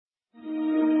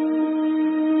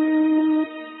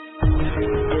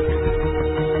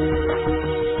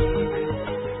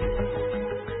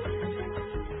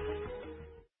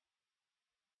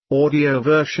audio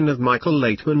version of Michael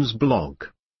Laitman's blog.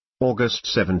 August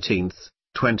 17,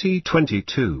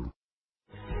 2022.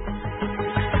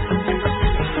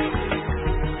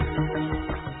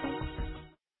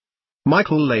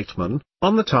 Michael Laitman,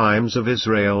 on the Times of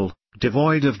Israel,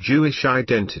 devoid of Jewish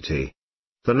identity.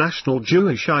 The national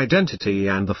Jewish identity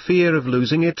and the fear of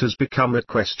losing it has become a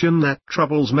question that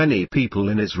troubles many people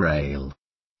in Israel.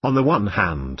 On the one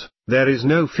hand, there is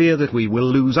no fear that we will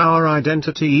lose our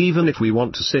identity even if we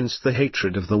want to, since the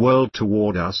hatred of the world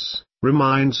toward us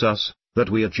reminds us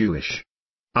that we are Jewish.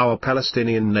 Our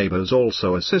Palestinian neighbors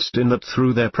also assist in that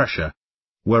through their pressure.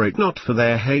 Were it not for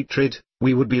their hatred,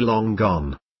 we would be long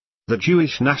gone. The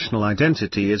Jewish national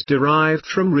identity is derived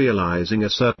from realizing a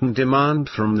certain demand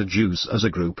from the Jews as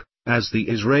a group, as the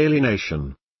Israeli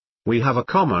nation. We have a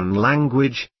common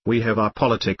language, we have our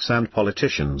politics and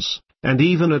politicians, and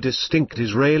even a distinct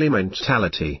Israeli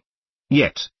mentality.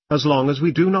 Yet, as long as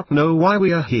we do not know why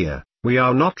we are here, we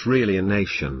are not really a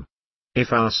nation.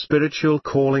 If our spiritual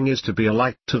calling is to be a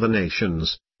light to the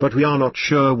nations, but we are not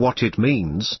sure what it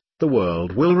means, the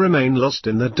world will remain lost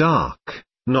in the dark,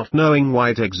 not knowing why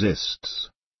it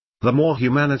exists. The more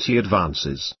humanity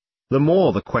advances, the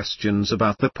more the questions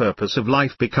about the purpose of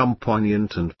life become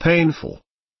poignant and painful.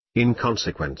 In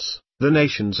consequence, the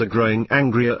nations are growing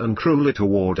angrier and crueler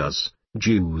toward us,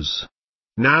 Jews.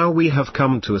 Now we have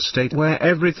come to a state where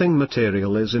everything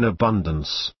material is in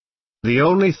abundance. The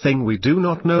only thing we do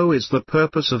not know is the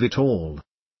purpose of it all.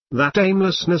 That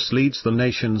aimlessness leads the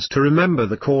nations to remember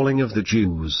the calling of the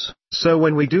Jews, so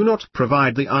when we do not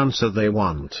provide the answer they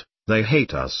want, they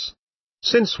hate us.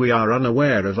 Since we are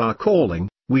unaware of our calling,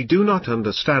 we do not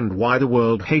understand why the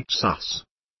world hates us.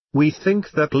 We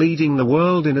think that leading the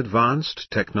world in advanced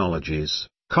technologies,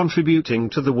 contributing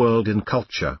to the world in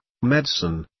culture,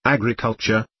 medicine,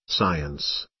 agriculture,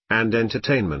 science, and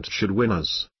entertainment should win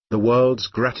us the world's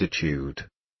gratitude.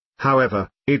 However,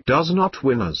 it does not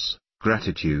win us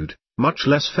gratitude, much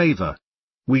less favor.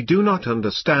 We do not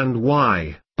understand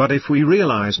why, but if we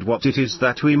realized what it is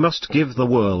that we must give the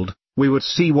world, we would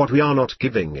see what we are not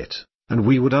giving it, and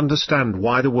we would understand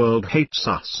why the world hates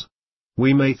us.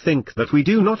 We may think that we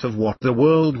do not have what the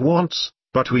world wants,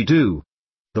 but we do.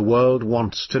 The world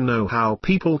wants to know how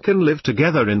people can live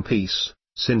together in peace,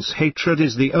 since hatred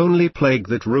is the only plague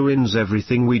that ruins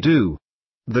everything we do.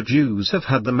 The Jews have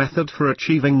had the method for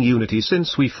achieving unity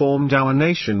since we formed our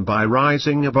nation by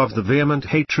rising above the vehement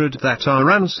hatred that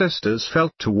our ancestors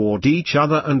felt toward each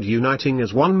other and uniting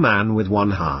as one man with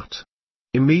one heart.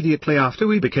 Immediately after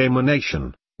we became a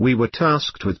nation, we were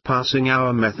tasked with passing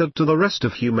our method to the rest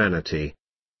of humanity.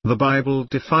 The Bible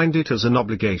defined it as an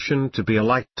obligation to be a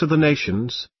light to the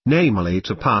nations, namely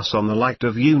to pass on the light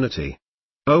of unity.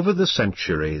 Over the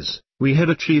centuries, we had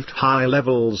achieved high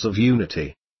levels of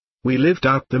unity. We lived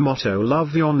out the motto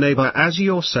 "Love your neighbor as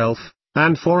yourself,"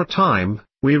 and for a time,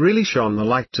 we really shone the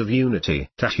light of unity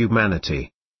to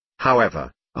humanity.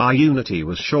 However, our unity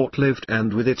was short-lived,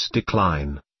 and with its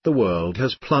decline, the world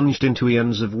has plunged into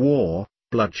eons of war,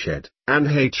 bloodshed, and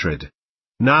hatred.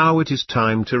 Now it is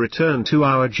time to return to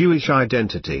our Jewish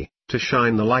identity, to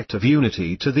shine the light of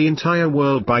unity to the entire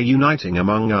world by uniting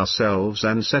among ourselves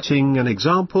and setting an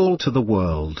example to the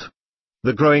world.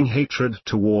 The growing hatred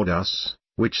toward us,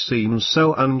 which seems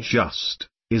so unjust,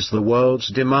 is the world's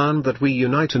demand that we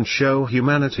unite and show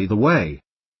humanity the way.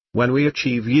 When we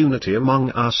achieve unity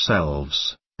among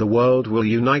ourselves, the world will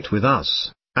unite with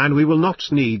us, and we will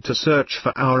not need to search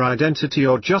for our identity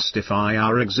or justify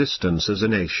our existence as a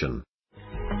nation.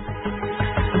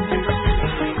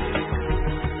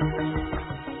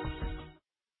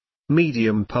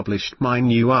 Medium published my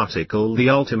new article, "The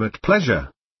Ultimate Pleasure."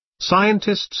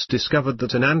 Scientists discovered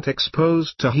that an ant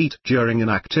exposed to heat during an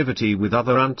activity with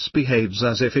other ants behaves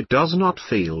as if it does not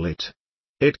feel it.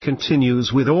 It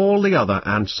continues with all the other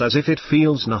ants as if it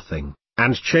feels nothing,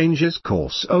 and changes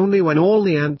course only when all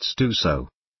the ants do so.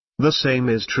 The same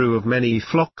is true of many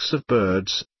flocks of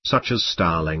birds, such as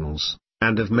starlings,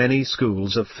 and of many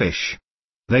schools of fish.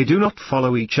 They do not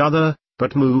follow each other,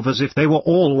 but move as if they were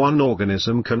all one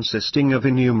organism consisting of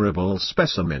innumerable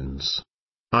specimens.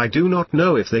 I do not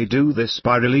know if they do this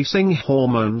by releasing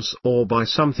hormones or by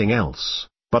something else,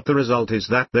 but the result is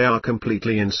that they are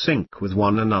completely in sync with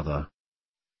one another.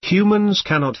 Humans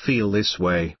cannot feel this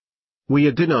way. We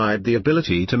are denied the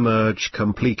ability to merge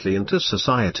completely into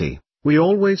society. We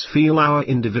always feel our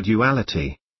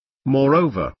individuality.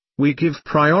 Moreover, we give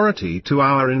priority to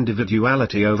our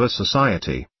individuality over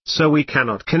society, so we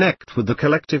cannot connect with the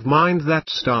collective mind that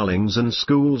starlings and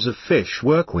schools of fish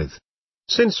work with.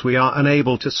 Since we are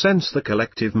unable to sense the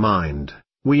collective mind,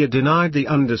 we are denied the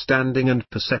understanding and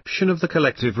perception of the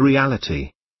collective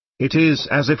reality. It is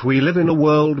as if we live in a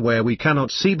world where we cannot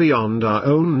see beyond our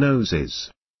own noses.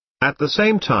 At the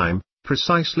same time,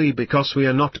 precisely because we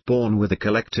are not born with a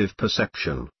collective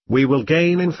perception, we will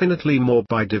gain infinitely more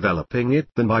by developing it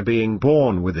than by being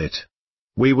born with it.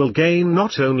 We will gain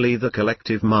not only the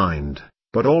collective mind,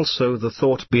 but also the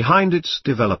thought behind its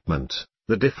development,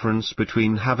 the difference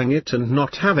between having it and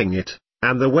not having it,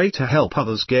 and the way to help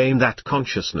others gain that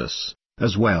consciousness,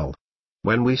 as well.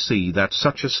 When we see that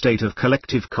such a state of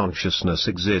collective consciousness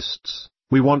exists,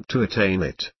 we want to attain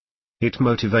it. It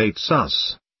motivates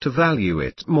us to value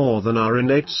it more than our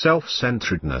innate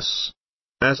self-centeredness.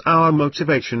 As our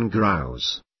motivation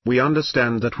grows, we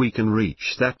understand that we can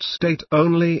reach that state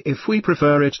only if we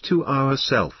prefer it to our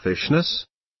selfishness.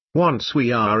 Once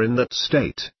we are in that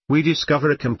state, we discover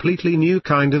a completely new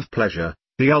kind of pleasure,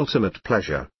 the ultimate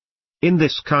pleasure. In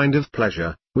this kind of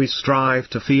pleasure, we strive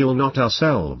to feel not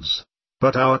ourselves,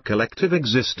 but our collective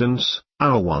existence,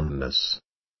 our oneness.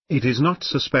 It is not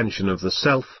suspension of the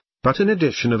self, but an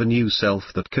addition of a new self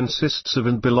that consists of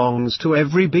and belongs to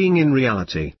every being in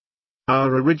reality.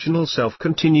 Our original self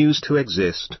continues to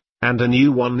exist, and a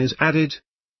new one is added.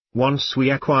 Once we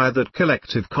acquire that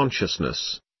collective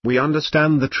consciousness, we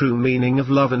understand the true meaning of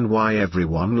love and why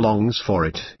everyone longs for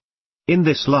it. In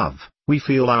this love, we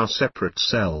feel our separate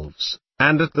selves,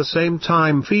 and at the same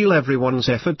time feel everyone's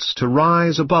efforts to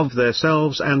rise above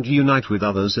themselves and unite with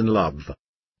others in love.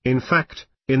 In fact,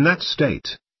 in that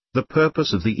state, the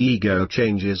purpose of the ego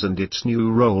changes and its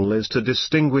new role is to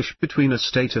distinguish between a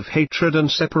state of hatred and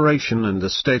separation and a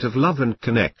state of love and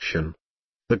connection.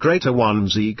 The greater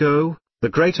one's ego, the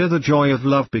greater the joy of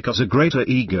love, because a greater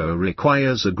ego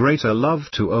requires a greater love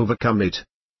to overcome it.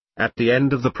 At the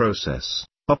end of the process,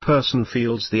 a person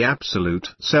feels the absolute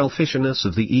selfishness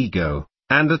of the ego,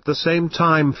 and at the same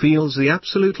time feels the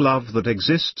absolute love that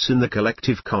exists in the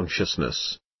collective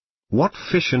consciousness. What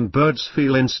fish and birds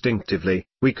feel instinctively,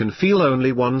 we can feel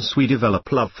only once we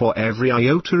develop love for every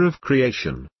iota of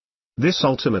creation. This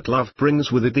ultimate love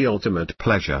brings with it the ultimate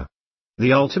pleasure.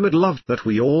 The ultimate love that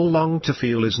we all long to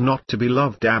feel is not to be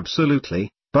loved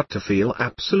absolutely, but to feel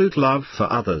absolute love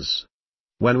for others.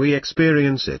 When we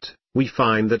experience it, we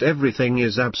find that everything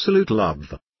is absolute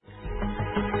love.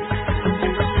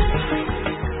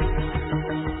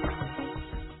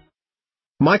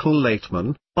 Michael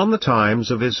Laitman, on the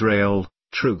Times of Israel,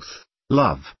 Truth,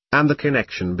 Love, and the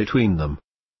Connection Between Them.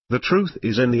 The truth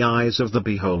is in the eyes of the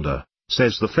beholder,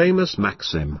 says the famous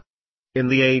maxim. In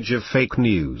the age of fake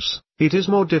news, it is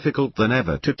more difficult than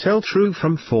ever to tell true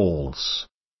from false.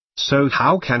 So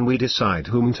how can we decide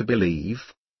whom to believe?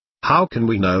 How can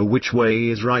we know which way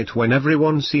is right when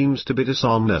everyone seems to be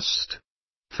dishonest?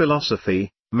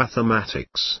 Philosophy,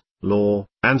 mathematics, law,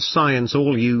 and science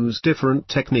all use different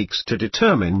techniques to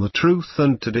determine the truth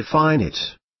and to define it.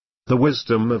 The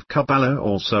wisdom of Kabbalah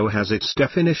also has its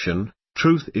definition: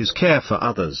 truth is care for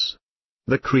others.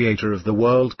 The Creator of the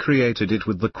world created it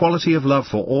with the quality of love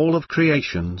for all of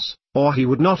creations, or he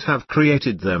would not have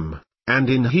created them, and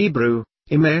in Hebrew,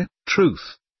 Emet,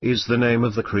 truth, is the name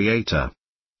of the Creator.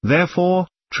 Therefore,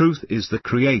 truth is the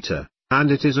Creator,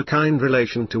 and it is a kind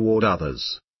relation toward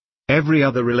others. Every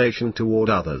other relation toward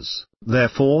others,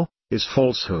 therefore, is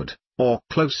falsehood, or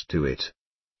close to it.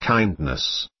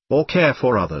 Kindness, or care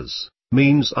for others,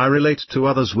 means I relate to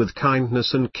others with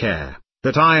kindness and care,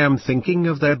 that I am thinking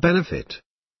of their benefit.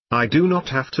 I do not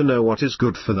have to know what is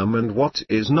good for them and what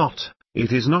is not.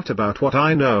 It is not about what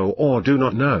I know or do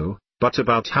not know, but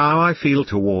about how I feel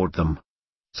toward them.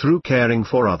 Through caring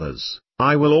for others,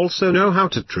 I will also know how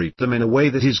to treat them in a way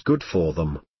that is good for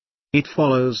them. It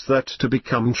follows that to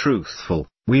become truthful,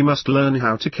 we must learn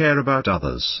how to care about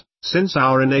others, since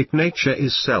our innate nature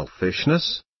is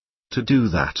selfishness. To do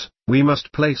that, we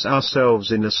must place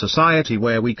ourselves in a society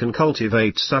where we can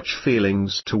cultivate such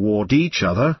feelings toward each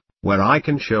other, where I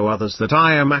can show others that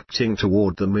I am acting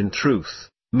toward them in truth,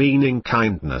 meaning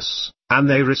kindness, and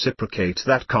they reciprocate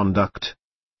that conduct.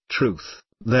 Truth,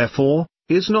 therefore,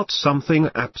 is not something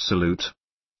absolute.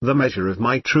 The measure of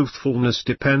my truthfulness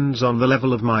depends on the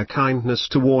level of my kindness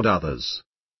toward others.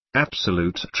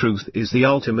 Absolute truth is the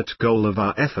ultimate goal of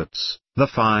our efforts, the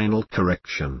final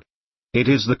correction. It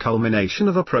is the culmination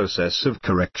of a process of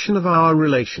correction of our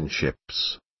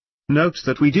relationships. Note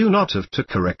that we do not have to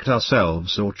correct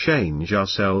ourselves or change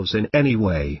ourselves in any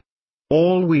way.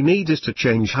 All we need is to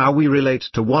change how we relate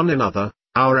to one another,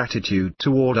 our attitude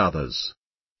toward others.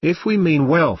 If we mean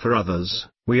well for others,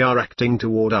 we are acting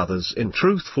toward others in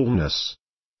truthfulness.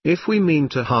 If we mean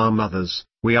to harm others,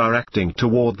 we are acting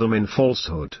toward them in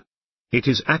falsehood. It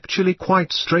is actually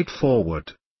quite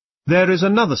straightforward. There is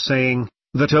another saying,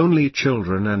 that only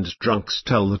children and drunks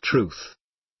tell the truth.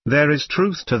 There is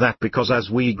truth to that, because as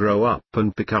we grow up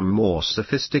and become more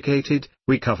sophisticated,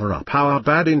 we cover up our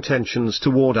bad intentions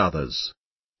toward others.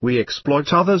 We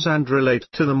exploit others and relate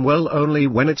to them well only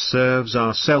when it serves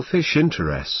our selfish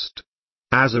interest.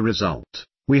 As a result,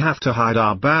 we have to hide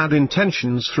our bad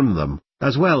intentions from them,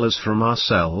 as well as from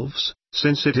ourselves,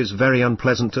 since it is very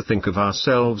unpleasant to think of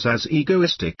ourselves as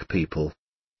egoistic people.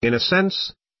 In a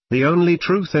sense, the only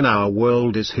truth in our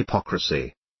world is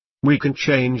hypocrisy. We can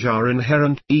change our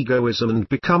inherent egoism and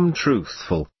become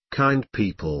truthful, kind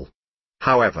people.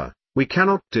 However, we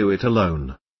cannot do it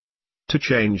alone. To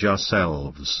change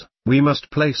ourselves, we must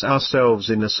place ourselves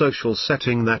in a social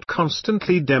setting that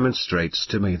constantly demonstrates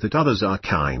to me that others are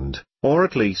kind, or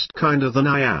at least kinder than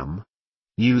I am.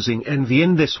 Using envy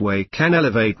in this way can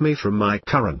elevate me from my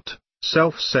current,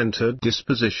 self-centered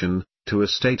disposition, to a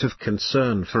state of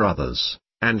concern for others,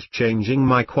 and changing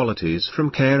my qualities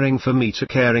from caring for me to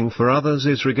caring for others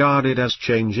is regarded as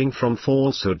changing from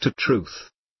falsehood to truth.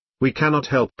 We cannot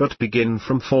help but begin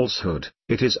from falsehood,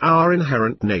 it is our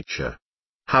inherent nature.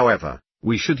 However,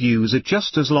 we should use it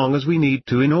just as long as we need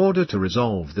to in order to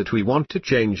resolve that we want to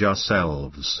change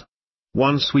ourselves.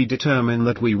 Once we determine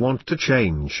that we want to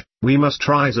change, we must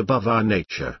rise above our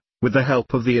nature, with the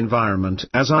help of the environment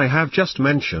as I have just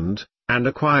mentioned, and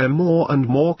acquire more and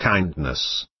more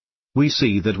kindness. We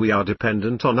see that we are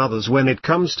dependent on others when it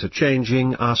comes to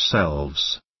changing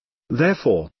ourselves.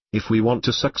 Therefore, if we want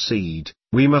to succeed,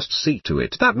 we must see to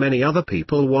it that many other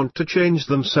people want to change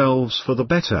themselves for the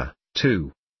better,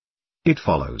 too. It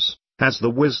follows, as the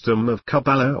wisdom of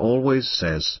Kabbalah always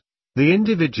says, the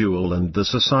individual and the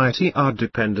society are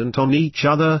dependent on each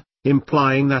other,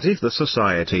 implying that if the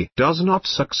society does not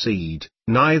succeed,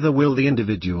 neither will the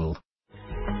individual.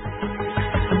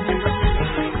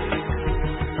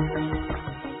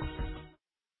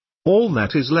 All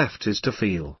that is left is to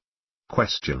feel.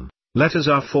 Question. Letters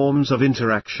are forms of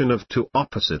interaction of two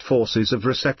opposite forces of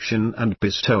reception and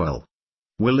bestowal.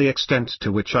 Will the extent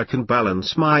to which I can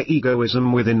balance my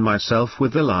egoism within myself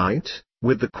with the light,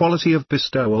 with the quality of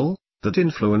bestowal, that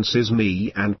influences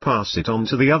me and pass it on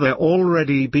to the other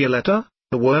already be a letter,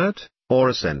 a word, or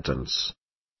a sentence?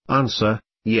 Answer,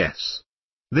 yes.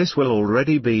 This will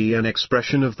already be an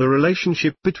expression of the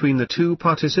relationship between the two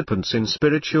participants in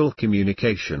spiritual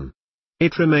communication.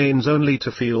 It remains only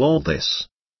to feel all this.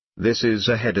 This is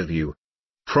ahead of you.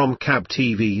 From KAB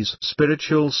TV's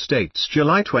Spiritual States,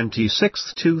 July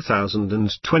 26,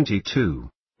 2022.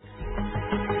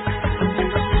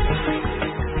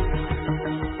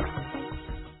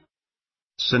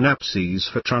 Synapses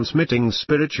for transmitting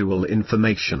spiritual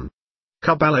information.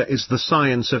 Kabbalah is the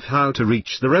science of how to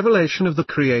reach the revelation of the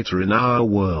Creator in our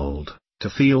world, to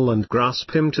feel and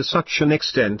grasp Him to such an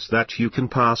extent that you can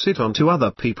pass it on to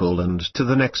other people and to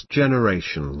the next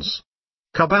generations.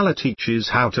 Kabbalah teaches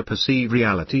how to perceive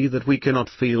reality that we cannot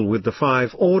feel with the five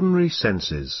ordinary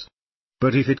senses.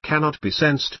 But if it cannot be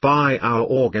sensed by our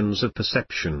organs of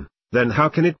perception, then how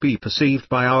can it be perceived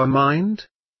by our mind?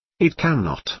 It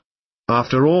cannot.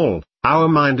 After all, our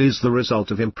mind is the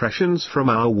result of impressions from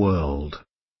our world.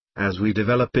 As we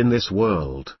develop in this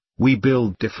world, we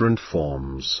build different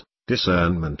forms,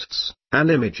 discernments,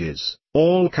 and images,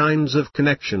 all kinds of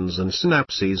connections and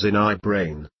synapses in our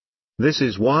brain. This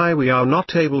is why we are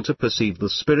not able to perceive the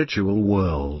spiritual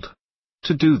world.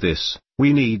 To do this,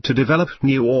 we need to develop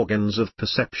new organs of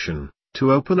perception,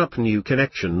 to open up new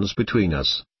connections between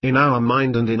us, in our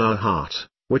mind and in our heart,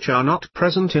 which are not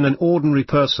present in an ordinary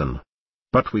person.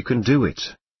 But we can do it.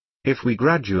 If we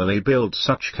gradually build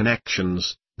such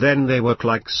connections, then they work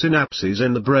like synapses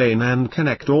in the brain and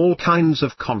connect all kinds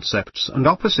of concepts and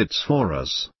opposites for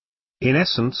us. In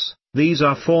essence, these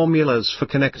are formulas for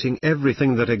connecting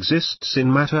everything that exists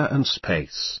in matter and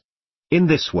space. In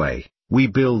this way, we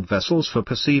build vessels for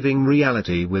perceiving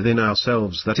reality within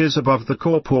ourselves that is above the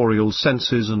corporeal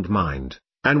senses and mind,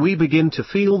 and we begin to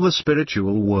feel the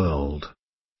spiritual world.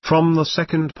 From the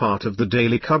second part of the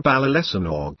Daily Kabbalah Lesson,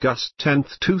 August 10,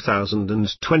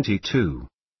 2022.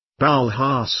 Baal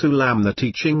HaSulam, the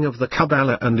teaching of the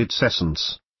Kabbalah and its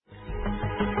essence.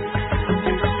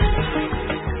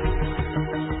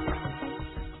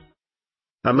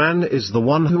 A man is the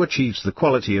one who achieves the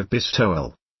quality of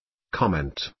bestowal.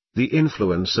 Comment. The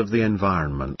influence of the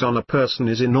environment on a person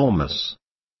is enormous.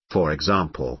 For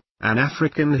example, an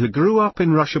African who grew up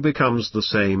in Russia becomes the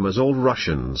same as all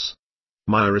Russians.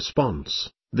 My response: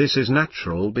 this is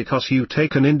natural because you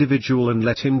take an individual and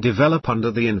let him develop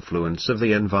under the influence of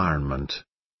the environment.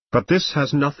 But this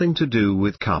has nothing to do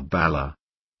with Kabbalah.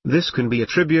 This can be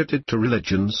attributed to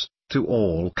religions, to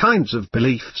all kinds of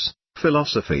beliefs,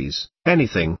 philosophies,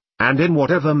 anything, and in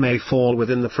whatever may fall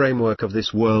within the framework of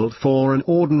this world for an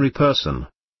ordinary person.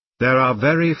 There are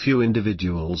very few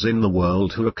individuals in the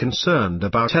world who are concerned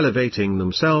about elevating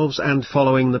themselves and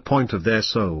following the point of their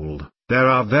soul. There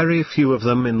are very few of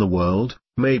them in the world,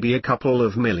 maybe a couple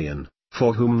of million,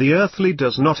 for whom the earthly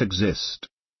does not exist.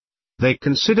 They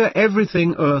consider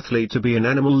everything earthly to be an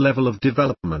animal level of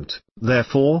development,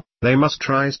 therefore, they must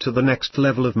rise to the next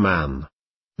level of man.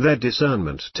 Their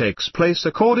discernment takes place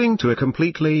according to a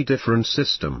completely different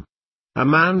system. A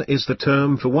man is the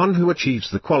term for one who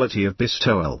achieves the quality of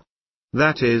bestowal.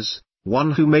 That is,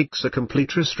 one who makes a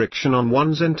complete restriction on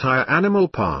one's entire animal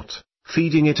part,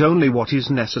 feeding it only what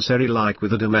is necessary like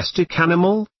with a domestic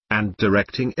animal, and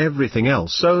directing everything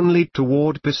else only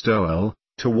toward bestowal,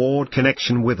 toward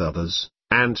connection with others,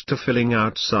 and to filling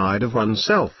outside of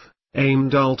oneself,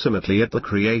 aimed ultimately at the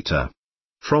Creator.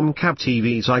 From Cab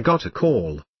TV's I Got a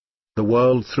Call. The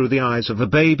World Through the Eyes of a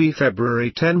Baby,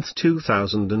 February 10,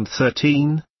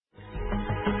 2013.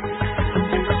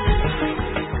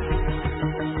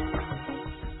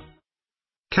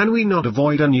 Can we not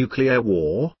avoid a nuclear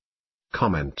war?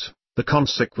 Comment. The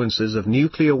consequences of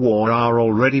nuclear war are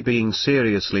already being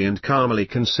seriously and calmly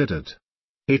considered.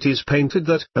 It is painted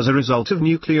that, as a result of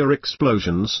nuclear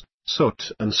explosions, soot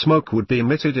and smoke would be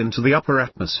emitted into the upper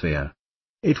atmosphere.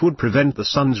 It would prevent the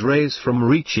sun's rays from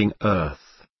reaching Earth.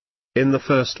 In the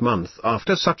first month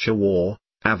after such a war,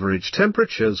 average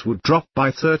temperatures would drop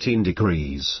by 13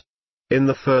 degrees. In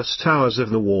the first hours of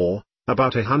the war,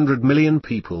 about 100 million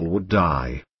people would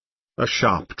die. A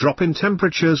sharp drop in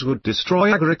temperatures would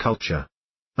destroy agriculture.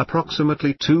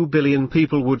 Approximately 2 billion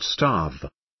people would starve.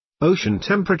 Ocean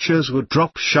temperatures would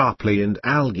drop sharply and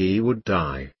algae would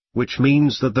die, which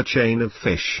means that the chain of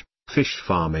fish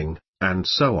farming, and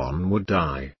so on would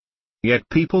die. Yet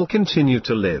people continue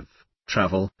to live,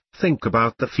 travel, think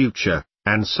about the future,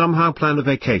 and somehow plan a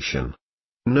vacation.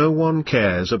 No one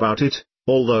cares about it,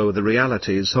 although the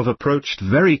realities have approached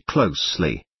very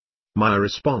closely. My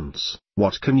response: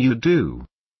 what can you do?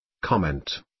 Comment.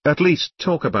 At least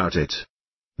talk about it.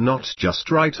 Not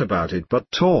just write about it but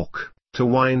talk, to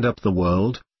wind up the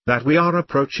world, that we are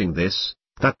approaching this,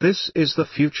 that this is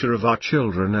the future of our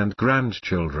children and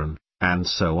grandchildren, and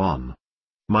so on.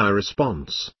 My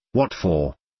response: what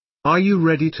for? Are you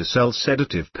ready to sell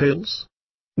sedative pills?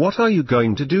 What are you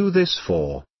going to do this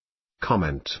for?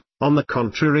 Comment. On the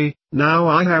contrary, now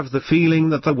I have the feeling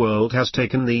that the world has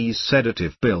taken these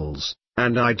sedative pills,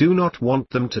 and I do not want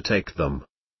them to take them.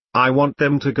 I want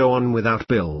them to go on without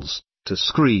pills, to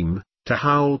scream, to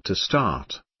howl, to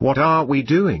start. What are we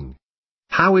doing?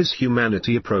 How is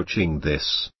humanity approaching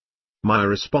this? My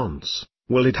response: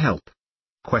 will it help?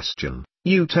 Question.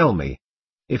 You tell me.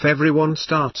 If everyone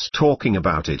starts talking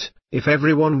about it, if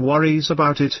everyone worries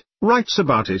about it, writes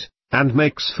about it, and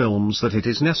makes films that it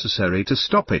is necessary to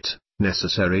stop it,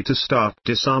 necessary to start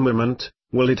disarmament,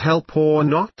 will it help or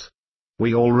not?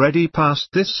 We already passed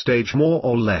this stage more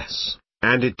or less,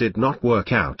 and it did not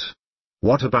work out.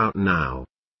 What about now?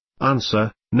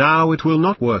 Answer: now it will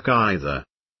not work either.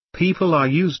 People are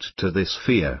used to this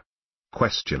fear.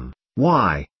 Question.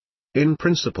 Why? In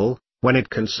principle, when it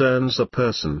concerns a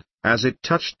person, as it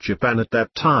touched Japan at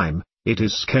that time, it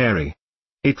is scary.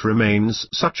 It remains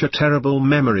such a terrible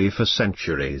memory for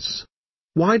centuries.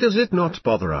 Why does it not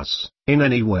bother us, in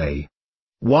any way?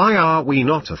 Why are we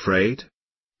not afraid?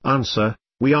 Answer: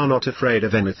 we are not afraid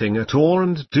of anything at all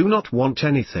and do not want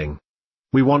anything.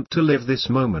 We want to live this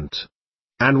moment.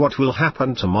 And what will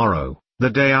happen tomorrow,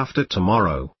 the day after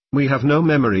tomorrow, we have no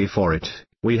memory for it,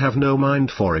 we have no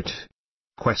mind for it.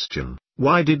 Question.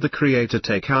 Why did the Creator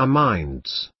take our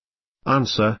minds?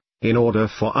 Answer: in order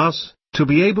for us to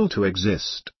be able to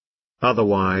exist.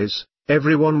 Otherwise,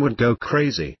 everyone would go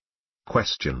crazy.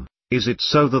 Question. Is it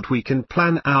so that we can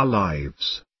plan our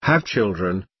lives, have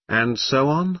children, and so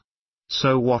on?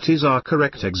 So what is our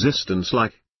correct existence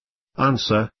like?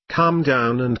 Answer: calm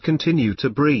down and continue to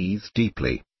breathe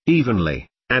deeply, evenly,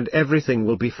 and everything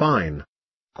will be fine.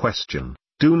 Question.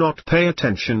 Do not pay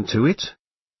attention to it?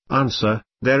 Answer: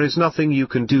 there is nothing you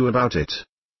can do about it.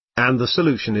 And the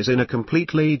solution is in a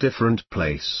completely different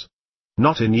place.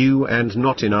 Not in you and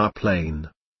not in our plane.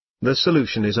 The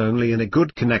solution is only in a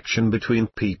good connection between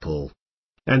people.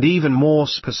 And even more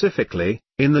specifically,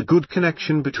 in the good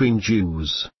connection between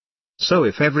Jews. So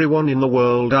if everyone in the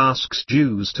world asks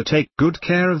Jews to take good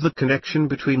care of the connection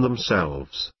between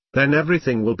themselves, then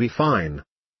everything will be fine.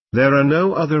 There are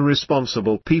no other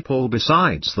responsible people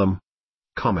besides them.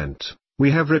 Comment.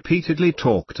 We have repeatedly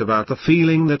talked about the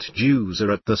feeling that Jews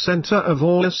are at the center of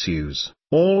all issues,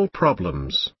 all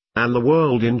problems, and the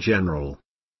world in general.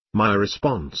 My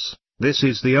response: this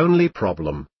is the only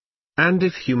problem. And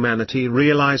if humanity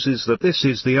realizes that this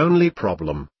is the only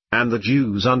problem, and the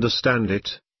Jews understand it,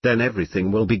 then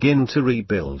everything will begin to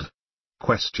rebuild.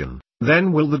 Question: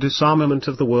 then will the disarmament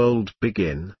of the world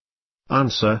begin?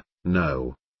 Answer: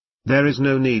 no. There is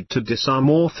no need to disarm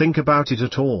or think about it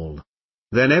at all.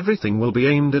 Then everything will be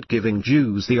aimed at giving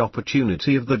Jews the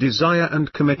opportunity of the desire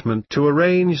and commitment to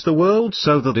arrange the world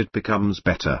so that it becomes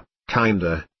better,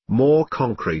 kinder, more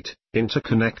concrete,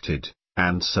 interconnected,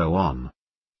 and so on.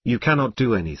 You cannot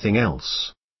do anything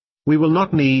else. We will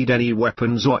not need any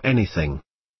weapons or anything.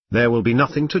 There will be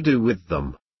nothing to do with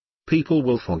them. People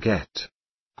will forget.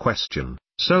 Question: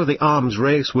 so the arms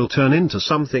race will turn into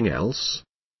something else?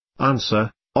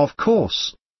 Answer: of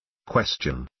course.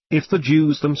 Question: if the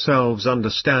Jews themselves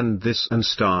understand this and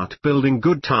start building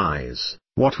good ties,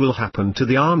 what will happen to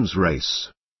the arms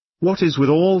race? What is with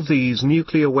all these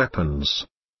nuclear weapons?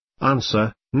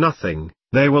 Answer: nothing,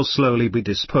 they will slowly be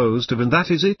disposed of and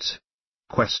that is it.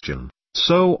 Question: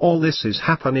 so all this is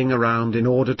happening around in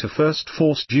order to first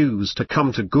force Jews to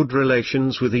come to good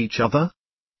relations with each other?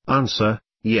 Answer: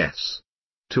 yes.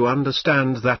 To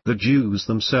understand that the Jews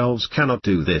themselves cannot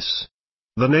do this.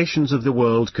 The nations of the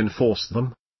world can force them.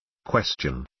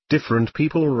 Question: different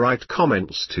people write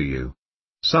comments to you.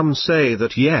 Some say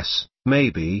that yes,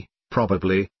 maybe,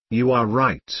 probably, you are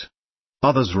right.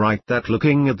 Others write that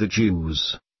looking at the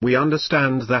Jews, we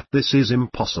understand that this is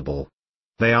impossible.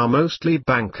 They are mostly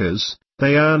bankers,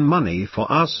 they earn money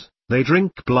for us, they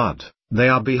drink blood, they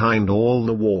are behind all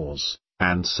the wars,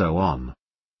 and so on.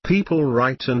 People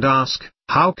write and ask,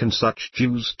 how can such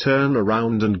Jews turn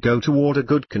around and go toward a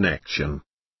good connection?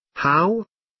 How?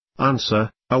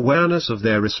 Answer: awareness of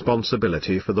their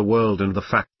responsibility for the world and the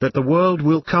fact that the world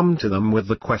will come to them with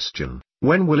the question,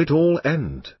 when will it all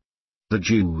end? The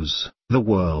Jews, the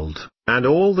world, and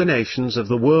all the nations of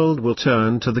the world will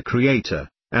turn to the Creator,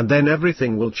 and then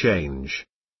everything will change.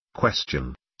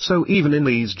 Question: so even in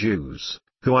these Jews,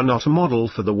 who are not a model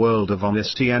for the world of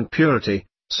honesty and purity,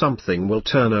 something will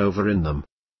turn over in them?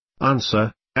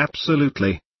 Answer: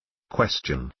 absolutely.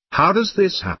 Question: how does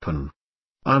this happen?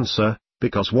 Answer: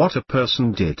 because what a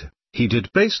person did, he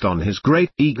did based on his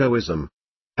great egoism.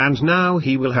 And now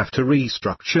he will have to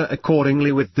restructure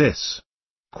accordingly with this.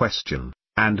 Question: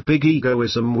 and big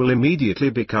egoism will immediately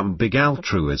become big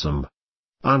altruism?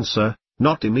 Answer: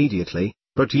 not immediately,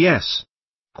 but yes.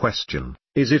 Question: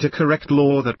 is it a correct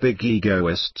law that big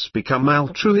egoists become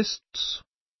altruists?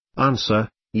 Answer: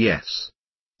 yes.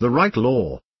 The right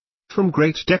law. From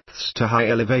great depths to high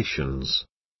elevations.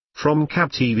 From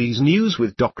CAB TV's News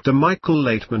with Dr. Michael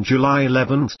Laitman, July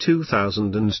 11,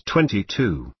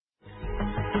 2022.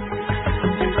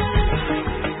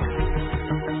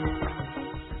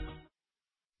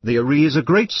 The Ari is a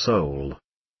great soul.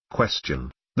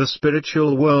 Question: the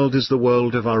spiritual world is the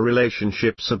world of our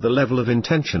relationships at the level of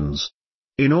intentions.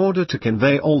 In order to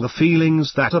convey all the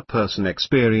feelings that a person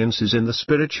experiences in the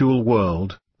spiritual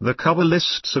world, the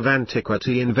Kabbalists of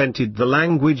antiquity invented the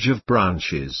language of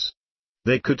branches.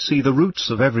 They could see the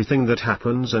roots of everything that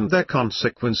happens and their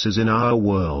consequences in our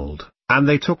world, and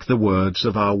they took the words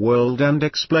of our world and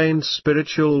explained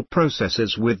spiritual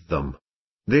processes with them.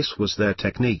 This was their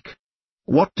technique.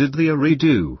 What did the Ari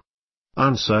do?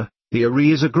 Answer: the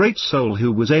Ari is a great soul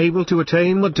who was able to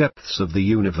attain the depths of the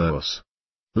universe.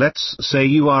 Let's say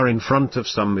you are in front of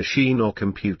some machine or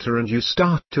computer and you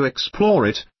start to explore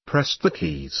it, press the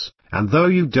keys, and though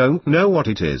you don't know what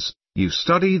it is, you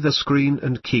study the screen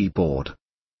and keyboard.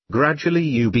 Gradually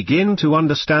you begin to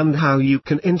understand how you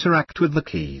can interact with the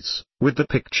keys, with the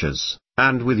pictures,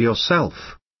 and with yourself.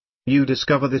 You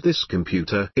discover that this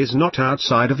computer is not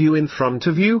outside of you in front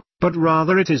of you, but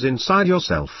rather it is inside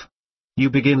yourself. You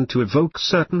begin to evoke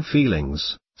certain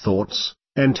feelings, thoughts,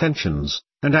 intentions,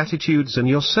 and attitudes in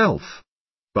yourself.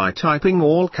 By typing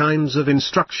all kinds of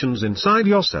instructions inside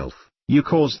yourself, you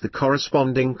cause the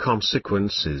corresponding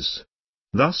consequences.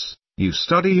 Thus, you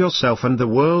study yourself and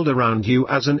the world around you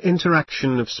as an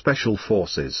interaction of special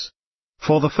forces.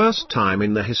 For the first time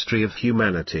in the history of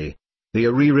humanity, the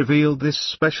Ari revealed this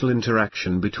special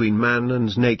interaction between man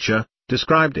and nature,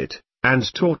 described it, and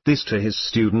taught this to his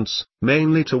students,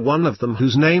 mainly to one of them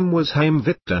whose name was Haim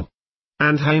Vital.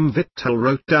 And Haim Vital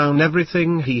wrote down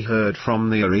everything he heard from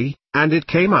the Ari, and it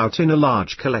came out in a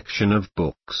large collection of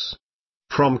books.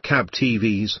 From CAB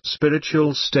TV's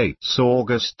Spiritual States,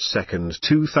 August 2,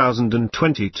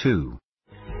 2022.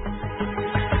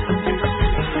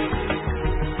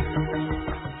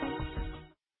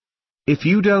 If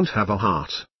you don't have a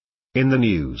heart. In the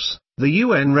news, the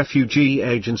UN Refugee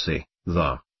Agency,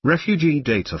 the Refugee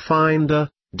Data Finder,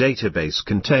 database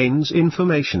contains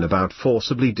information about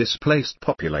forcibly displaced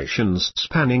populations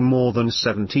spanning more than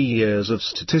 70 years of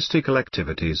statistical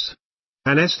activities.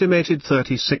 An estimated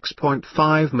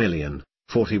 36.5 million,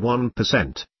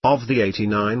 41%, of the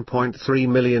 89.3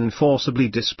 million forcibly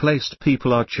displaced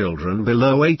people are children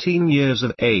below 18 years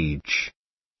of age.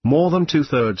 More than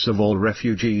two-thirds of all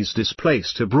refugees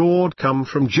displaced abroad come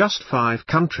from just 5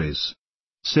 countries: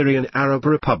 Syrian Arab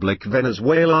Republic,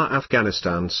 Venezuela,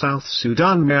 Afghanistan, South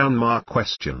Sudan, Myanmar.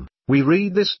 Question: we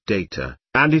read this data,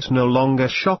 and it no longer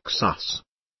shocks us.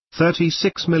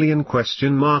 36 million ?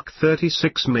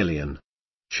 36 million.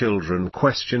 Children ?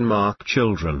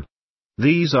 Children.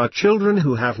 These are children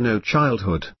who have no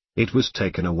childhood, it was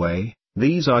taken away.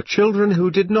 These are children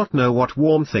who did not know what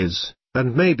warmth is,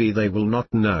 and maybe they will not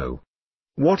know.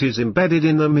 What is embedded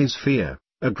in them is fear,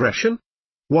 aggression?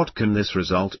 What can this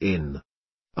result in?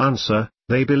 Answer: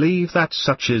 they believe that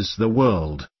such is the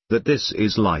world, that this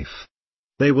is life.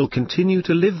 They will continue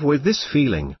to live with this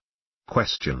feeling.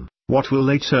 Question: what will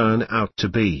they turn out to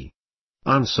be?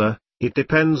 Answer: it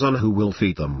depends on who will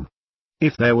feed them.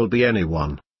 If there will be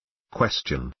anyone.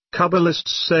 Question: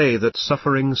 Kabbalists say that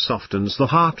suffering softens the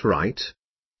heart, right?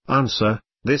 Answer: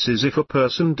 this is if a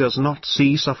person does not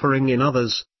see suffering in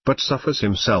others, but suffers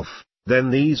himself, then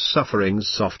these sufferings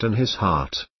soften his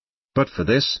heart. But for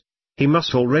this, he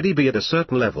must already be at a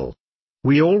certain level.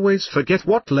 We always forget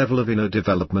what level of inner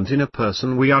development in a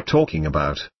person we are talking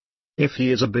about. If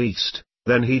he is a beast,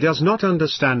 then he does not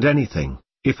understand anything.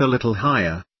 If a little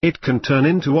higher, it can turn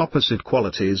into opposite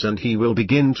qualities and he will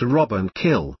begin to rob and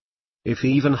kill. If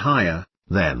even higher,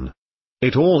 then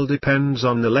it all depends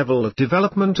on the level of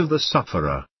development of the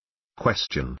sufferer.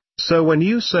 Question: so when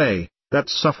you say that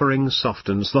suffering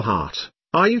softens the heart,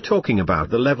 are you talking about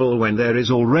the level when there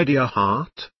is already a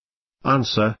heart?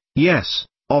 Answer: yes,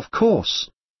 of course.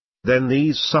 Then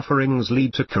these sufferings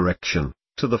lead to correction,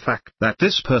 to the fact that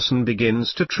this person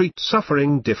begins to treat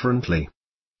suffering differently.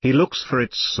 He looks for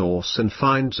its source and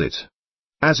finds it.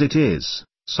 As it is,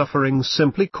 suffering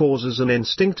simply causes an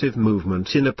instinctive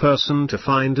movement in a person to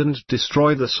find and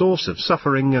destroy the source of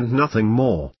suffering and nothing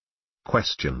more.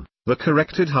 Question: the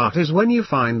corrected heart is when you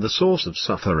find the source of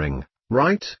suffering,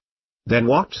 right? Then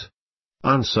what?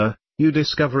 Answer: you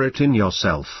discover it in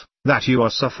yourself, that you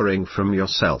are suffering from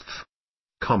yourself.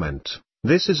 Comment: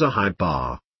 this is a high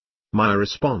bar. My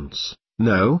response: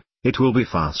 no, it will be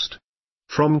fast.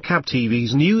 From CAB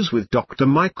TV's News with Dr.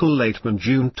 Michael Laitman,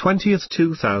 June 20,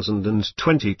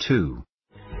 2022.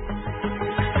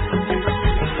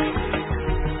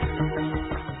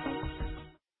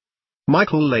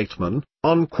 Michael Laitman,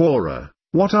 on Quora: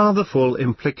 what are the full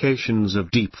implications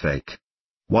of deepfake?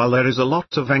 While there is a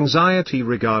lot of anxiety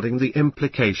regarding the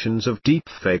implications of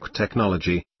deepfake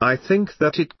technology, I think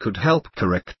that it could help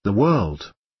correct the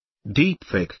world.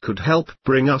 Deepfake could help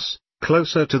bring us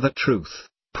closer to the truth,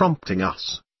 prompting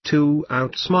us to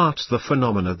outsmart the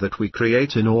phenomena that we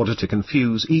create in order to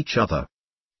confuse each other.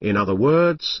 In other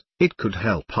words, it could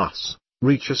help us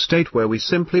reach a state where we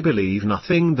simply believe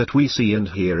nothing that we see and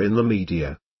hear in the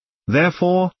media.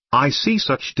 Therefore, I see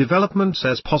such developments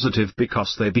as positive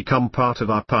because they become part of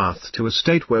our path to a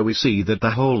state where we see that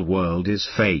the whole world is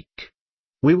fake.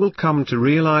 We will come to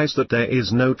realize that there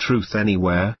is no truth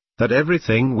anywhere, that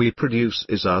everything we produce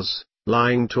is us,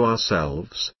 lying to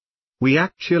ourselves. We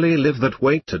actually live that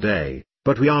way today,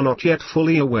 but we are not yet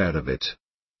fully aware of it.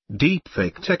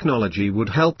 Deepfake technology would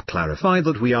help clarify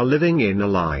that we are living in a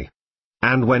lie.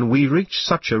 And when we reach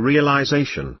such a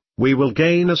realization, we will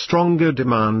gain a stronger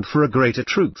demand for a greater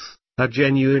truth, a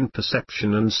genuine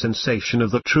perception and sensation of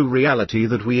the true reality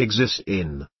that we exist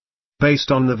in.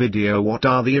 Based on the video, what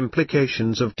are the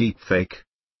implications of deepfake?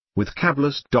 With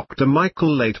Kabbalist Dr.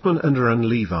 Michael Laitman and Aaron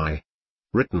Levi.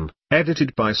 Written,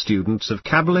 edited by students of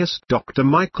Kabbalist Dr.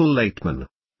 Michael Laitman.